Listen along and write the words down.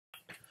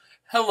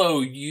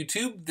Hello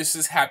YouTube, this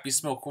is Happy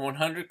Smoke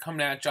 100 coming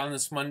at you on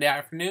this Monday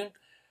afternoon.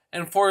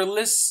 And for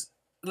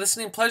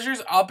listening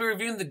pleasures, I'll be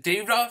reviewing the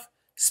Davidoff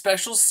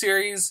Special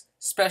Series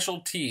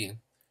Special T.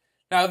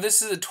 Now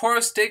this is a Toro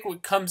steak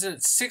which comes in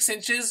at 6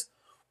 inches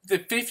with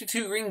a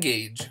 52 ring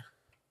gauge.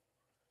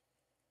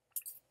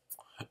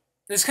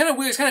 It's kind of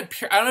weird, it's kind of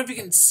pure. I don't know if you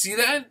can see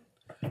that,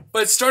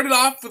 but it started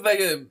off with like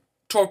a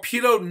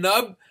torpedo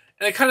nub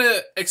and it kind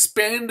of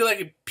expanded to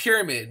like a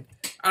pyramid.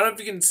 I don't know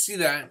if you can see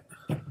that.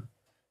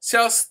 See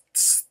how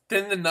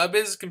thin the nub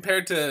is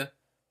compared to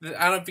I don't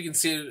know if you can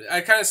see it.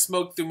 I kind of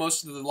smoked through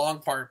most of the long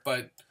part,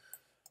 but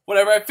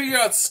whatever. I figured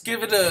I'll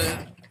give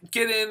it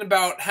get in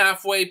about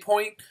halfway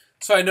point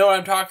so I know what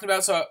I'm talking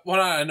about. So, well,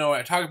 not I know what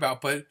I talk about,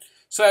 but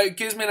so it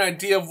gives me an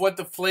idea of what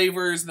the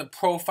flavors and the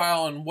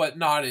profile and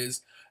whatnot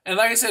is. And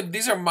like I said,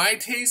 these are my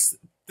tastes.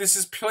 This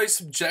is purely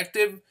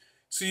subjective.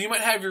 So you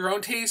might have your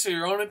own tastes or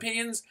your own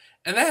opinions,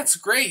 and that's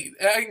great.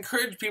 I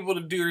encourage people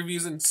to do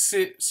reviews and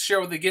share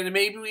what they get, and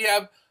maybe we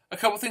have a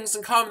couple things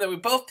in common that we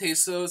both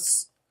taste, so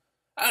it's,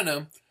 I don't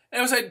know.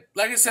 Anyways,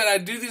 like I said, I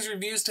do these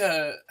reviews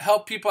to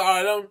help people out.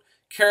 I don't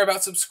care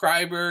about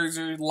subscribers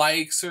or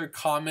likes or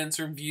comments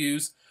or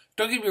views.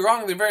 Don't get me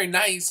wrong, they're very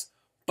nice,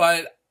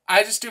 but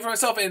I just do it for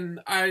myself, and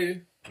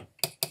I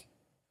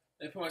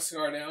put my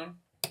cigar down.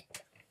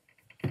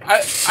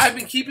 I've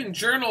been keeping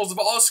journals of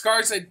all the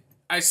cigars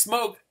I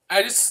smoke.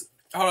 Hold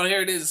on,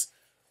 here it is.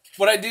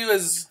 What I do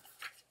is,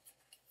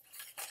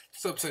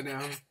 it's upside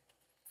down.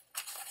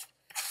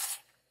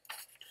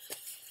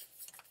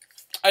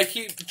 I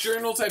keep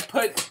journals. I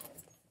put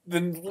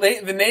the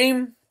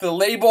name, the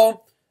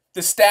label,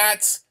 the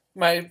stats,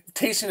 my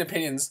tasting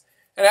opinions.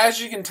 And as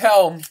you can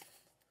tell,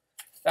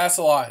 that's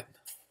a lot.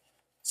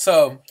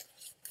 So,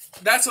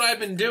 that's what I've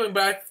been doing.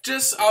 But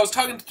I was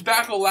talking to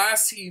Tobacco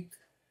Lassie.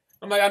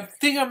 I'm like, I'm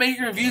thinking I'm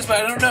making reviews, but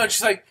I don't know. And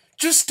she's like,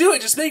 just do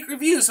it. Just make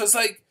reviews. So it's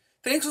like,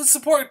 thanks for the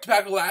support,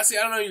 Tobacco Lassie.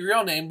 I don't know your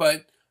real name,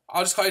 but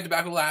I'll just call you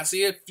Tobacco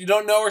Lassie. If you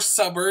don't know her,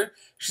 sub her.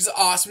 She's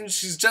awesome.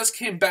 She's just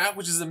came back,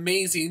 which is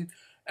amazing.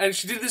 And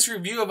she did this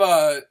review of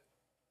a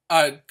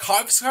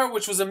coffee cigar,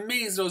 which was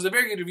amazing. It was a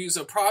very good review,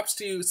 so props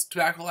to you,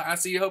 Tobacco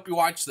Lassie. I hope you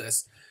watch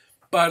this.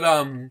 But,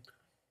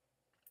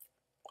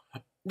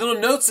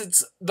 little notes,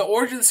 it's the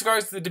origin of the cigar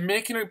is the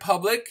Dominican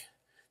Republic.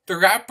 The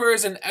wrapper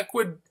is in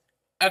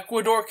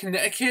Ecuador,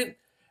 Connecticut.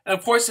 And,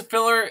 of course, the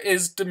filler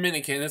is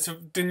Dominican. It's a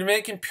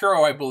Dominican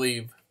Puro, I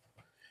believe.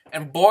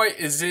 And, boy,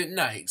 is it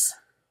nice.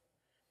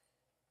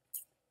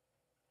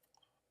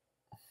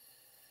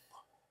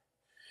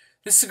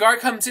 This cigar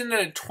comes in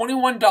at a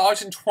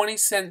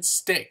 $21.20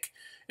 stick.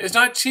 It's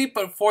not cheap,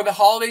 but for the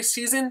holiday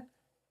season,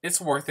 it's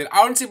worth it.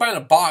 I wouldn't say buying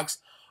a box.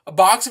 A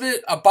box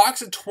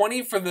of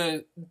 20 for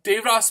the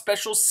Davidoff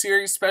Special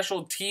Series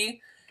Special T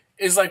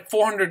is like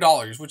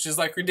 $400, which is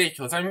like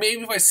ridiculous. I mean,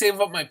 maybe if I save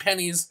up my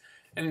pennies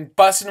and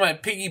bust into my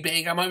piggy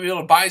bank, I might be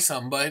able to buy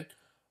some, but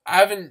I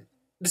haven't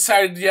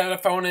decided yet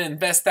if I want to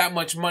invest that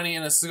much money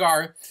in a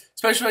cigar.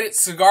 Especially at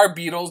Cigar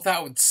Beetles,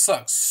 that would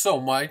suck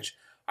so much.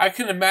 I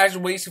couldn't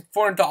imagine wasting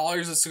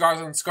 $400 of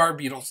cigars on Cigar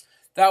Beetles.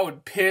 That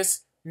would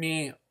piss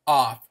me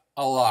off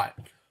a lot.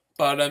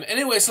 But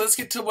anyway, so let's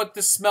get to what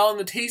the smell and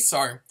the tastes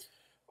are.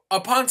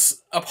 Upon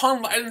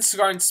lighting the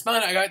cigar and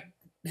smelling it, I got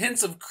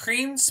hints of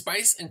cream,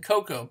 spice, and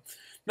cocoa.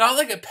 Not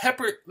like a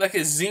pepper, like a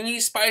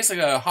zingy spice, like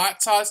a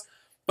hot sauce,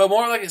 but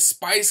more like a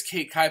spice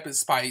cake type of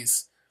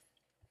spice.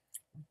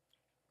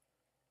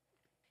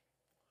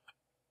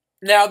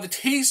 Now, the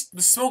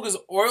smoke is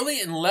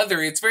oily and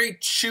leathery. It's very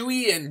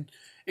chewy and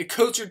it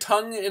coats your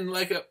tongue in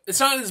like a... It's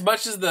not as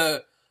much as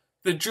the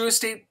Drew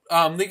Estate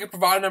Liga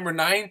Privada number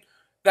 9.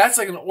 That's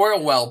like an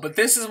oil well. But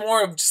this is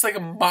more of just like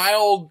a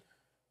mild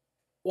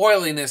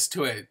oiliness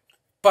to it.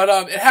 But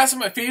it has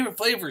some of my favorite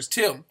flavors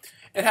too.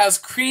 It has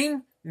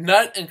cream,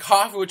 nut, and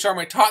coffee, which are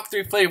my top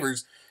 3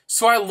 flavors.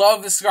 So I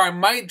love this cigar. I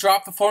might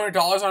drop the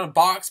 $400 on a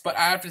box, but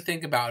I have to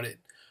think about it.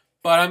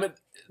 But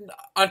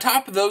on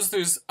top of those,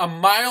 there's a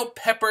mild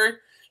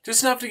pepper.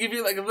 Just enough to give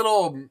you like a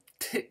little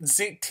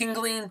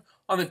tingling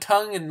on the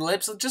tongue and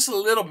lips, just a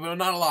little bit, but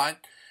not a lot.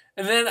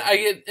 And then I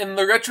get, in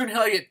the retro inhale,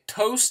 I get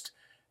toast,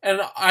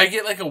 and I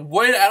get like a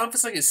wood. I don't know if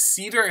it's like a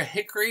cedar or a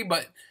hickory,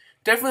 but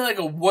definitely like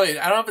a wood.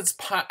 I don't know if it's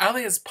pine. I don't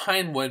think it's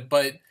pine wood,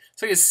 but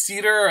it's like a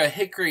cedar or a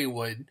hickory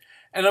wood.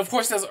 And of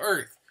course, that's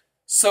earth.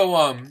 So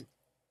on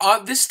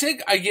this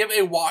stick, I give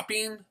a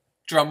whopping,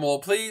 drum roll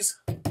please,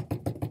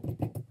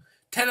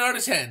 10 out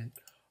of 10.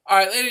 All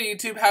right, later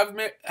YouTube.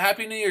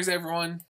 Happy New Year's, everyone.